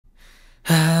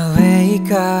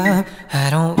up. I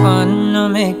don't wanna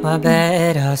make my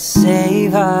bed, I'll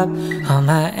save up all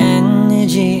my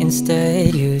energy.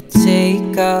 Instead you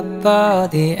take up all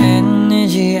the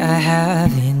energy I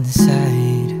have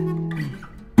inside,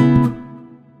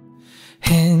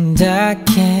 and I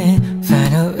can't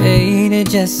find a way to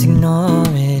just ignore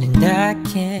it, and I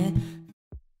can't.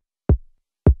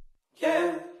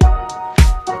 Yeah.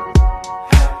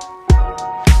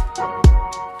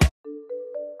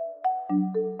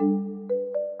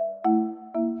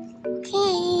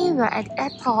 Okay, we're at the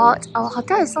airport. Our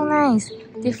hotel is so nice.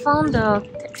 They found the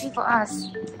taxi for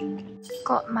us.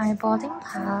 Got my boarding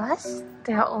pass.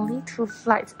 There are only 2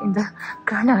 flights in the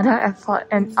Granada airport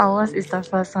and ours is the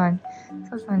first one.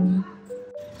 So funny.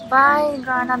 Bye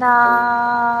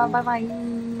Granada! Bye bye!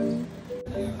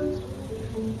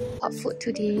 Hot food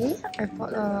today. I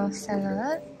bought a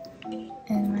salad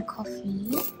and my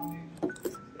coffee.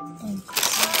 And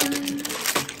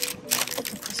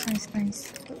the croissant is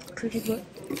nice. Pretty good.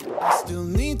 I still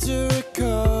need to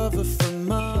recover from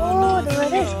my Oh, the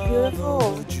weather is beautiful.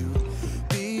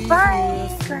 Bye,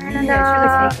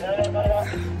 Granada.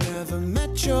 Never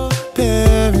met your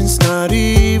parents, not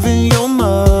even your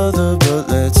mother, but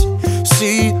let's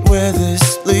see where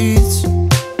this leads.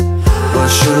 What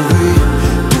should we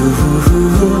do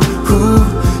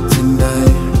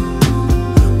tonight?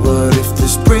 What if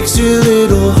this breaks your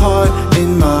little heart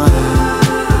in mine?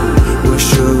 What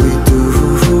should we do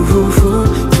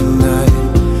tonight?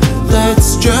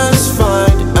 Let's just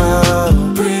find out.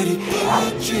 Pretty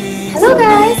dreams. Hello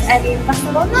guys, I'm in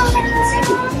Barcelona.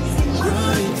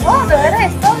 Oh, the weather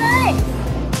is so nice.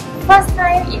 First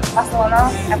time in Barcelona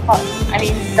airport. I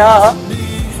mean, duh.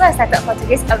 So excited for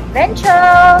today's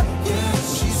adventure.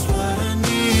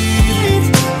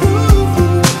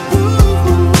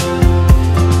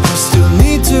 I still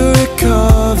need to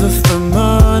recover from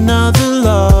another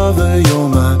lover. You're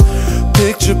my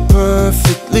picture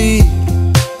perfectly.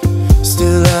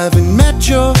 Still haven't met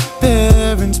your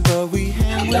parents, but we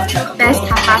have The best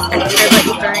tapas I've ever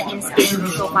eaten in Spain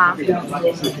so far.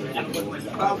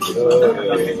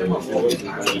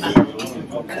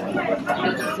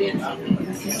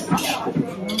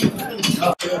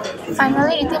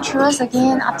 Finally eating churros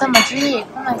again after Madrid.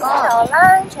 Oh my god. Our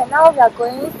lunch and now we are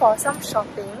going for some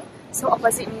shopping. So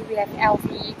opposite me we have LV,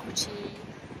 Gucci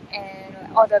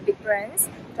and all the big brands.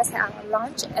 Just had our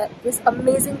lunch at this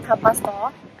amazing tapas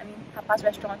store. I mean tapas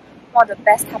restaurant. One of the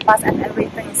best tapas I've ever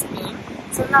eaten in Spain.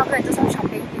 So now we're going to do some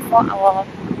shopping before our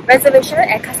reservation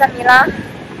at Casa Mila.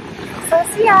 So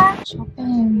see ya!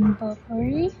 Shopping in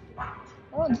Burberry.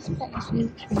 Oh, this bag is really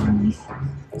nice.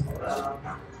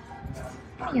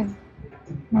 Yeah,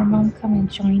 my mom come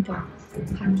and join the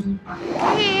party.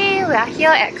 Hey, we are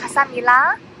here at Casa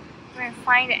Mila. We're going to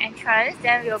find the entrance,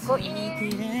 then we'll go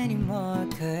in.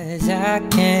 Cause I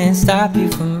can't stop you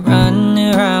from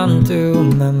running around through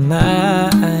my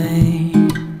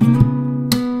mind.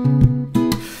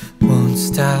 Won't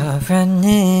stop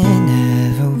running,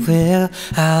 never will.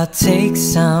 I'll take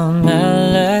some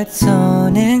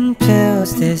melatonin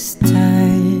pills this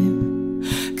time,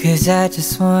 cause I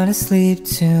just wanna sleep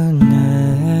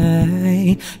tonight.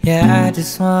 Yeah, I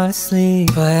just wanna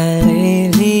sleep. But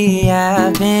lately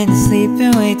I've been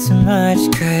sleeping way too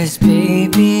much, cause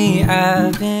baby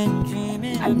I've been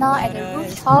dreaming. I'm now at the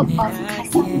rooftop of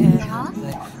Casa Mila.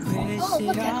 Oh,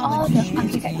 look at all the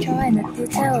architecture and the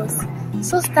details.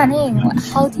 So stunning.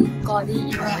 How did Golly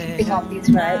even think of this,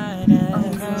 right?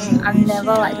 I'm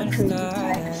never like the creative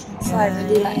type, so I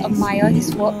really like admire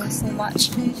his work so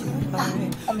much.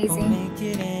 Amazing.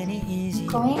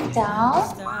 Going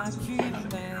down.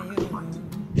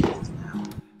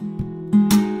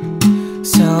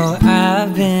 So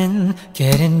I've been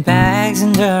getting bags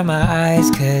under my eyes,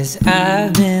 cause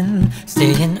I've been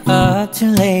staying up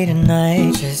too late at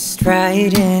night, just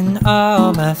writing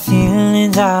all my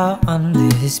feelings out on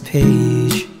this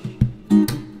page.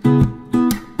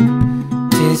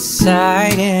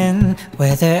 Deciding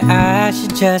whether I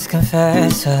should just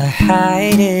confess or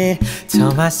hide it.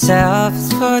 Tell myself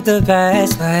it's for the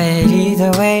best, but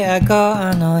either way I go,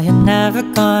 I know you're never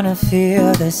gonna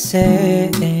feel the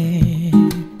same.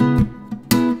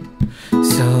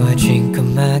 So I drink up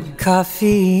my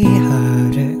coffee,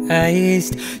 harder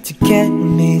iced, to get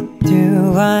me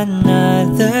through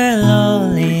another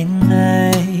lonely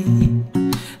night.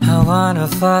 I wanna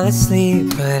fall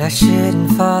asleep, but I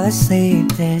shouldn't fall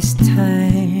asleep this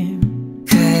time,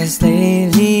 cause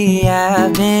lately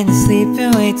I've been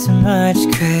sleeping way too much.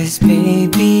 Cause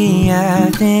baby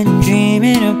I've been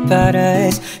dreaming about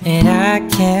us, and I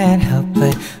can't help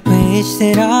but wish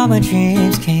that all my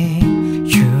dreams came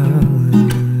true.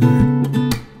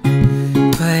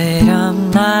 But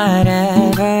I'm not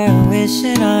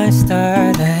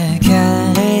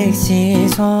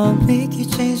can't make you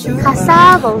change your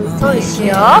Casa Mila Turó is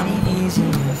here,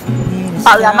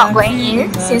 but we are not going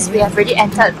in since we have already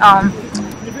entered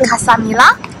Casa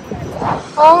Mila.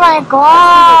 Oh my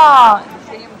god!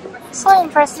 So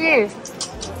impressive!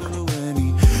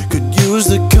 Could use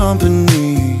the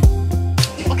company.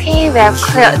 Okay, we have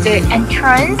cleared the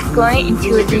entrance going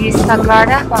into the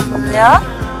Sagrada Familia.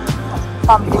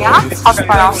 How to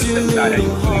pronounce it?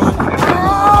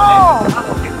 Oh!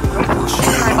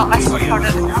 Oh my god, I'm so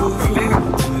crowded now.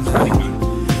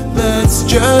 Let's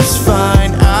just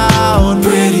find out.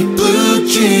 Pretty blue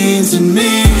jeans and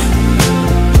me,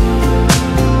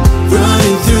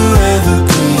 running through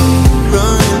evergreen,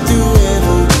 running through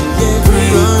evergreen. Yeah.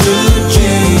 Pretty blue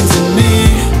jeans and me,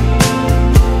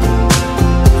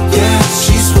 yeah,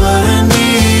 she's what I need.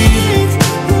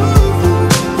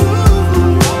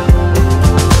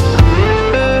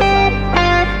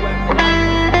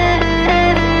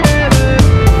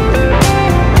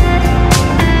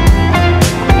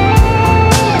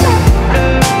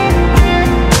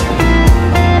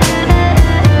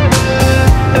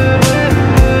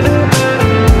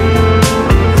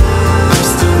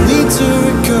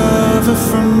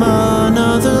 From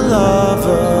another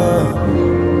lover.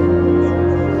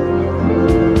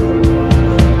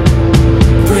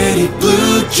 Pretty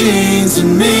blue jeans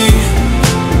and me,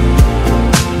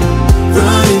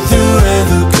 running through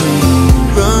evergreen,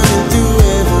 running through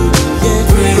evergreen. Yeah.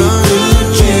 Pretty blue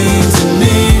jeans and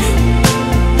me,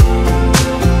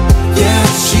 yeah,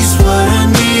 she's what I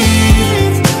need.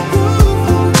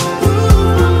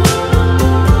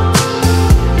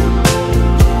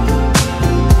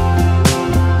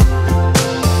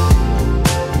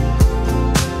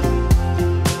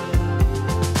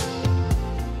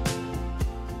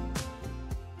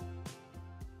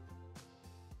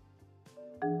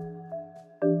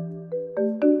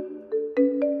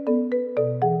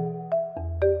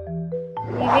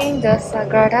 Leaving the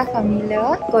Sagrada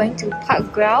Familia, going to Park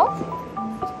Guell.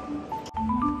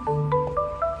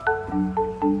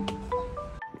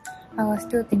 I was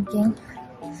still thinking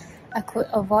I could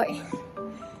avoid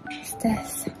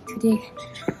stairs today,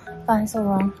 but I'm so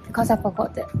wrong because I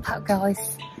forgot that Park Guell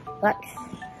is like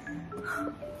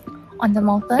on the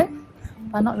mountain,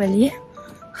 but not really.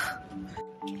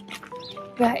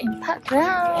 We are in Park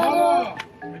Guell,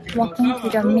 walking to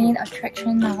the main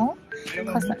attraction now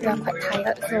because we are quite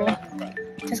tired, so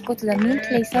just go to the main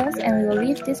places and we will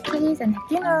leave this place and have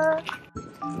dinner.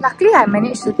 Luckily I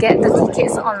managed to get the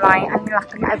tickets online. I mean,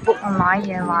 luckily I booked online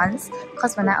in advance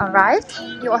because when I arrived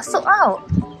it was sold out.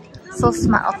 So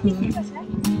smart of me.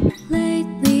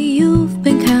 Lately you've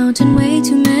been counting way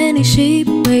too many sheep,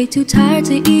 way too tired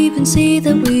to even see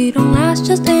that we don't last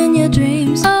just in your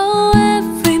dreams. Oh,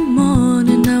 every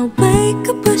morning I wake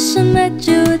up wishing that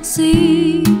you would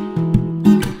see.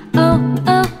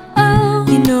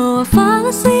 You know I fall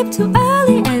asleep too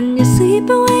early and you sleep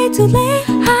away too late.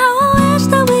 How I wish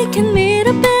that we can meet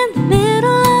up in the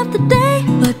middle of the day.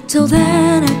 But till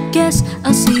then I guess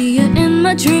I'll see you in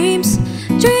my dreams,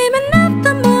 dreaming of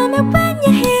the moment when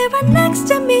you're here right next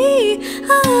to me.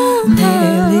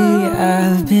 Lately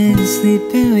I've been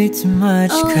sleeping way too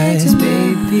much, cause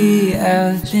baby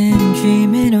I've been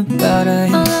dreaming about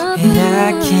us, and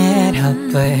I can't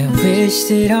help but wish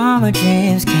that all my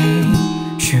dreams came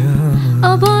true.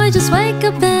 Oh boy, just wake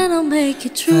up and I'll make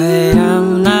it true. But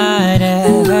I'm not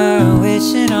ever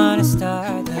wishing on a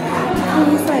star. So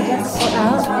I just got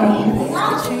out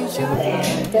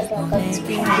and there's like a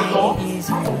screen before the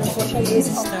social use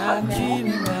of Park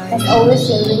Guell. There's always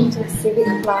a link to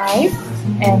Civic Life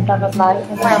and blah blah blah. You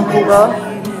can find on Google.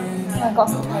 Oh, I got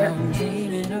so tired.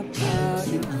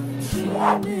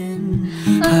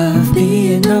 Of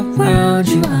being around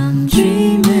you, I'm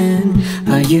dreaming.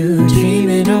 Are you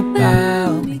dreaming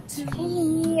about me too?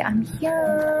 Hey, I'm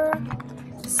here.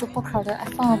 It's super crowded. I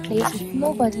found a place with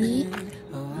nobody.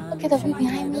 Look at the view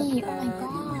behind me. Oh my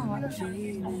god.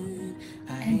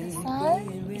 And the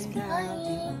sun is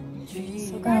behind. So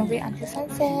we're gonna wait until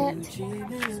sunset.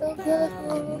 So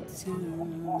beautiful.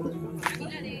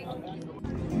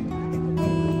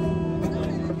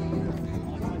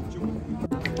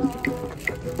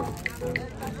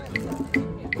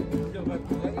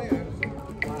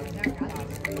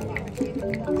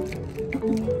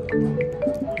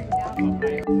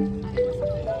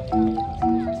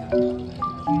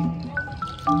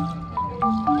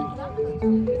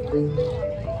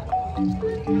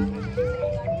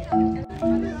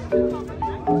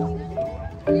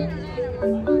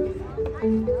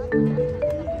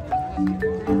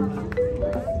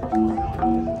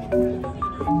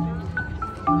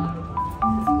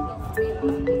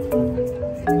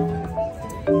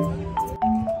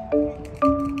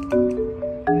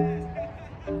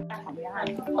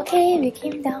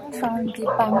 the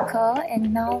bunker,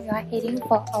 and now we are heading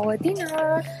for our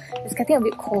dinner. It's getting a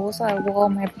bit cold, so I wore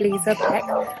my blazer back.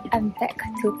 I'm back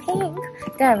to pink.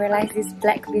 Then I realized this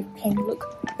black with pink look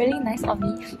really nice on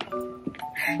me.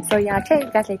 So yeah, I'll check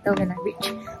you guys later when I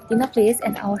reach dinner place,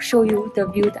 and I'll show you the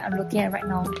view that I'm looking at right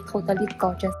now. Totally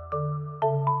gorgeous.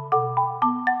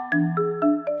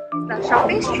 The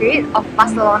shopping street of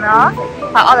Barcelona,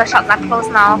 but all the shops are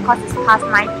closed now because it's past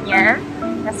 9 PM.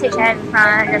 There's H&M in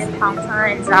front, there's Fountain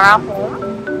and Zara Home.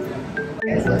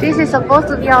 This is supposed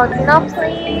to be our dinner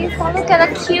place. Oh, look at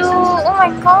the queue! Oh my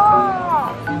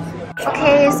god!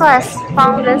 Okay, so I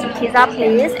found this pizza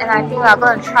place, and I think we are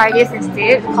going to try this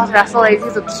instead because we are so lazy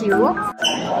to queue.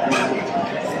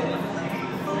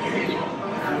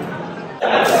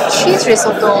 Cheese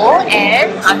risotto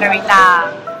and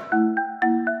margarita.